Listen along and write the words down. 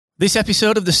This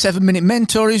episode of the 7 Minute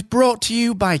Mentor is brought to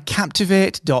you by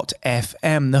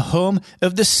Captivate.fm, the home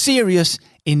of the serious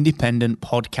independent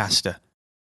podcaster.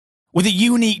 With a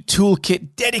unique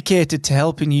toolkit dedicated to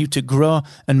helping you to grow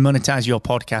and monetize your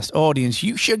podcast audience,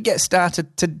 you should get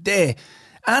started today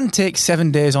and take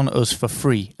 7 days on us for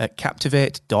free at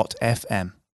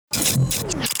Captivate.fm.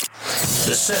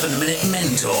 The 7 Minute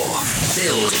Mentor.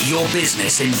 Build your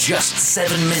business in just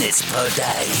 7 minutes per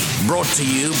day. Brought to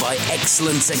you by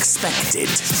Excellence Expected,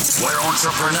 where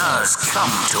entrepreneurs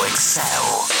come to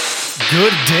excel.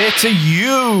 Good day to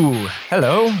you.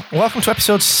 Hello. Welcome to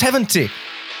episode 70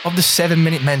 of the 7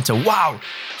 Minute Mentor. Wow.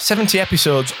 70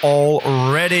 episodes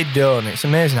already done. It's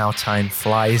amazing how time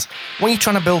flies when you're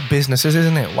trying to build businesses,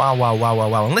 isn't it? Wow.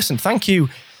 And listen, thank you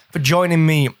for joining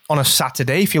me on a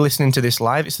Saturday. If you're listening to this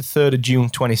live, it's the 3rd of June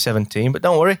 2017. But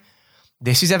don't worry,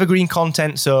 this is evergreen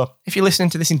content. So if you're listening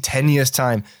to this in 10 years'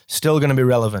 time, still going to be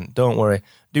relevant. Don't worry.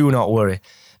 Do not worry.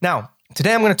 Now,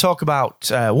 today I'm going to talk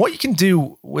about what you can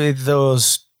do with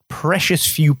those precious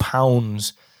few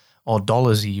pounds or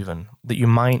dollars even that you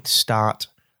might start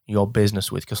your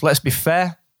business with. Because let's be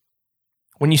fair,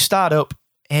 when you start up,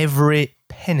 every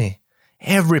penny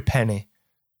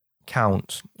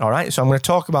counts. All right, so I'm going to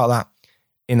talk about that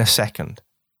in a second.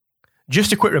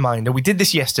 Just a quick reminder, we did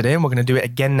this yesterday and we're going to do it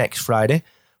again next Friday.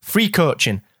 Free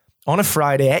coaching on a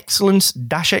Friday,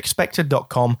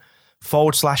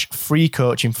 excellence-expected.com/free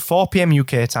coaching, 4 p.m.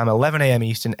 UK time, 11 a.m.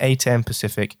 Eastern, 8 a.m.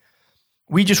 Pacific.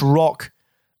 We just rock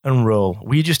and roll.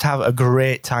 We just have a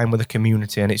great time with the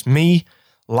community, and it's me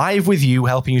live with you,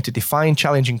 helping you to define,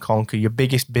 challenge, and conquer your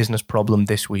biggest business problem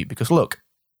this week. Because look,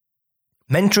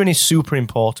 mentoring is super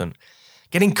important.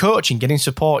 Getting coaching, getting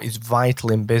support is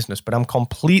vital in business, but I'm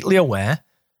completely aware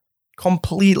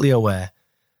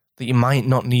that you might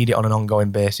not need it on an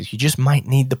ongoing basis. You just might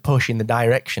need the push in the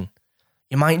direction.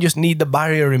 You might just need the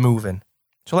barrier removing.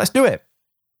 So let's do it.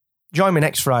 Join me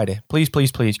next Friday. Please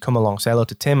come along. Say hello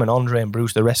to Tim and Andre and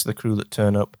Bruce, the rest of the crew that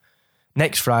turn up.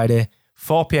 Next Friday,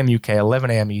 4 p.m. UK,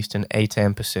 11 a.m. Eastern, 8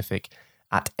 a.m. Pacific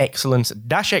at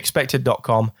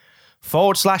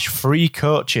excellence-expected.com/free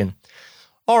coaching.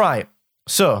 All right,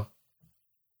 so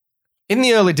in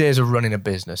the early days of running a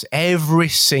business, every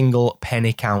single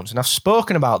penny counts. And I've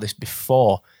spoken about this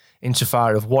before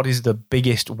insofar of what is the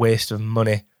biggest waste of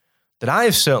money that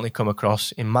I've certainly come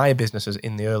across in my businesses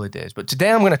in the early days. But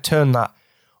today I'm going to turn that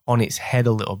on its head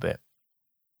a little bit.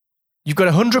 You've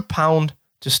got £100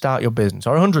 to start your business,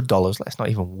 or $100. Let's not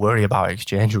even worry about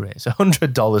exchange rates.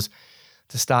 $100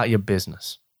 to start your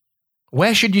business.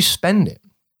 Where should you spend it?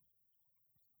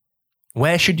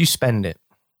 Where should you spend it?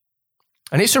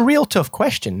 And it's a real tough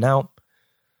question. Now,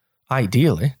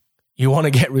 ideally, you want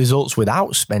to get results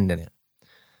without spending it.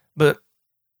 But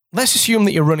let's assume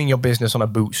that you're running your business on a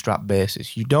bootstrap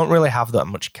basis. You don't really have that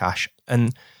much cash.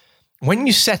 And when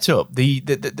you set up,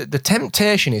 the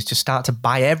temptation is to start to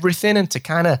buy everything and to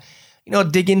kind of,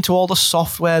 dig into all the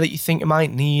software that you think you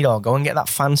might need, or go and get that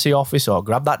fancy office, or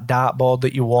grab that dartboard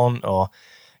that you want, or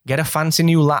get a fancy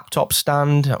new laptop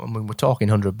stand. I mean, we're talking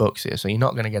 $100 here, so you're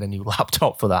not going to get a new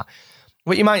laptop for that.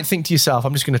 But you might think to yourself,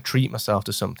 I'm just going to treat myself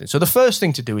to something. So the first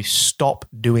thing to do is stop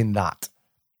doing that.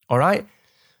 All right?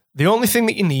 The only thing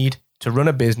that you need to run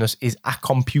a business is a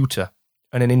computer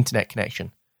and an internet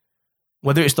connection.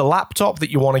 Whether it's the laptop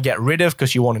that you want to get rid of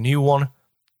because you want a new one,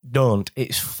 don't.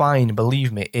 It's fine.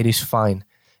 Believe me, it is fine.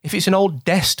 If it's an old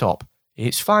desktop,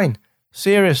 it's fine.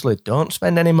 Seriously, don't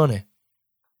spend any money.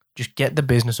 Just get the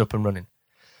business up and running.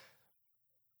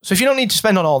 So if you don't need to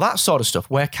spend on all that sort of stuff,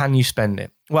 where can you spend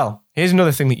it? Well, here's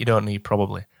another thing that you don't need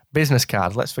probably. Business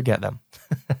cards, let's forget them.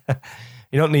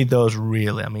 You don't need those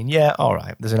really. I mean, yeah, all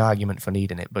right, there's an argument for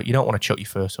needing it, but you don't want to chuck your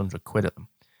first £100 at them.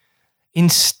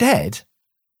 Instead,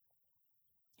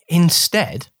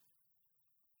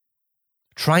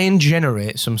 try and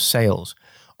generate some sales.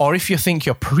 Or if you think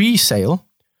you're pre-sale,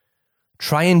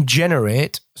 try and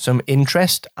generate some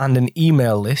interest and an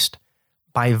email list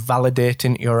by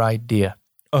validating your idea.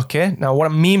 Okay, now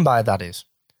what I mean by that is,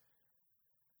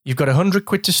 you've got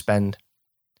 £100 to spend.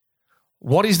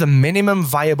 What is the minimum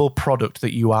viable product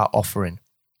that you are offering?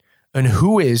 And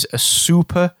who is a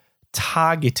super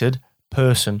targeted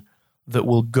person that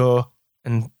will go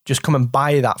and just come and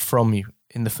buy that from you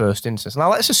in the first instance? Now,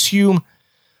 let's assume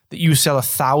that you sell a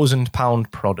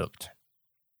 £1,000 product.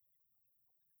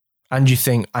 And you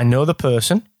think, I know the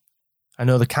person, I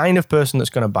know the kind of person that's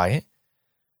going to buy it.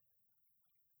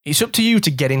 It's up to you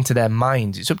to get into their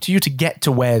minds. It's up to you to get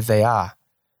to where they are.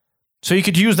 So you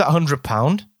could use that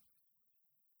 £100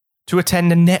 to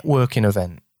attend a networking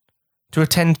event, to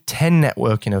attend 10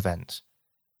 networking events,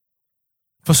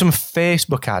 for some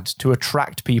Facebook ads to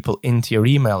attract people into your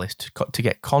email list to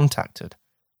get contacted.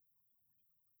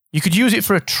 You could use it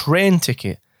for a train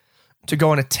ticket to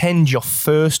go and attend your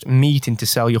first meeting to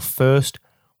sell your first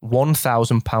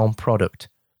 £1,000 product,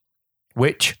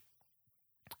 which,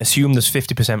 assume there's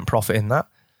 50% profit in that,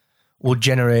 will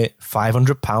generate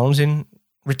 £500 in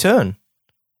return.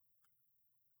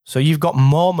 So you've got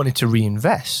more money to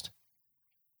reinvest.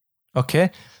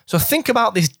 Okay? So think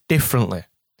about this differently.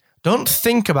 Don't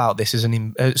think about this as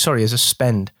as a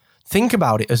spend. Think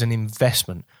about it as an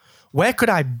investment. Where could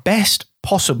I best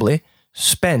possibly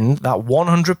spend that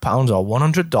 £100 or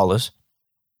 $100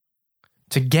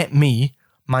 to get me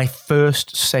my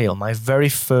first sale, my very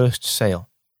first sale?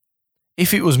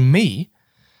 If it was me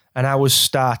and I was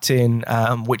starting,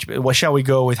 what shall we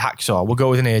go with Hacksaw? We'll go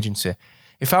with an agency.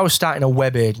 If I was starting a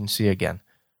web agency again,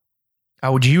 I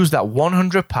would use that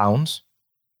 £100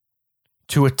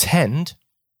 to attend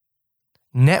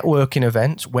networking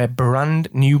events where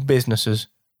brand new businesses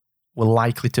were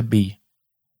likely to be.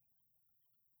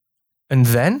 And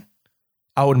then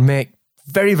I would make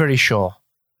very, very sure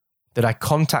that I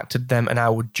contacted them and I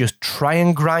would just try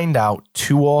and grind out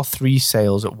 2 or 3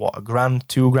 sales at what, $1,000,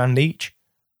 $2,000 each?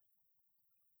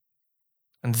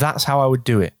 And that's how I would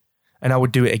do it. And I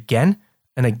would do it again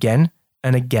and again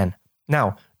and again.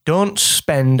 Now, don't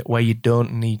spend where you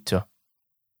don't need to.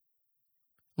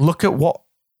 Look at what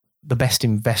the best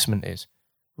investment is.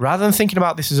 Rather than thinking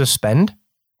about this as a spend,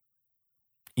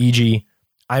 e.g.,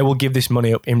 I will give this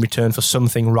money up in return for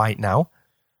something right now,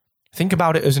 think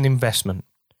about it as an investment.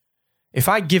 If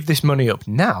I give this money up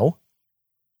now,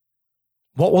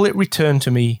 what will it return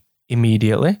to me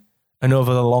immediately and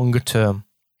over the longer term?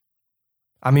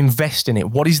 I'm investing it.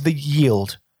 What is the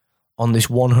yield on this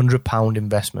 £100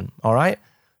 investment? All right?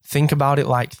 Think about it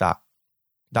like that.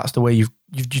 That's the way you've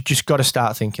just got to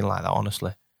start thinking like that,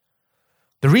 honestly.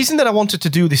 The reason that I wanted to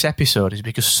do this episode is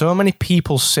because so many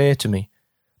people say to me,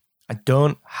 I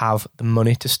don't have the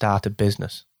money to start a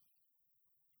business.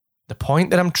 The point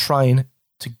that I'm trying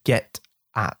to get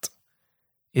at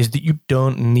is that you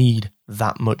don't need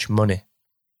that much money.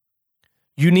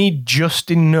 You need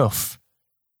just enough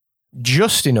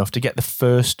to get the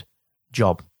first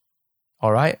job.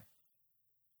 All right?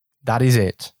 That is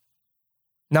it.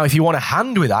 Now, if you want a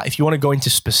hand with that, if you want to go into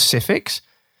specifics,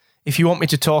 if you want me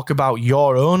to talk about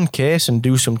your own case and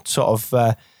do some sort of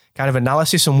kind of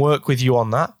analysis and work with you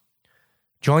on that,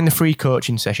 join the free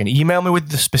coaching session. Email me with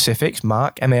the specifics,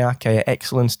 Mark, M-A-R-K, at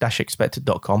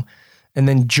excellence-expected.com, and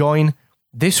then join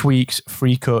this week's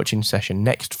free coaching session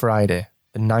next Friday,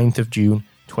 the 9th of June,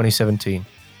 2017.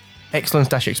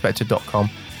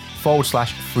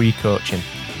 excellence-expected.com/free coaching.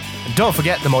 And don't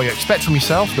forget, the more you expect from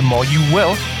yourself, the more you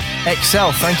will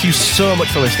excel. Thank you so much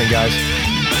for listening, guys.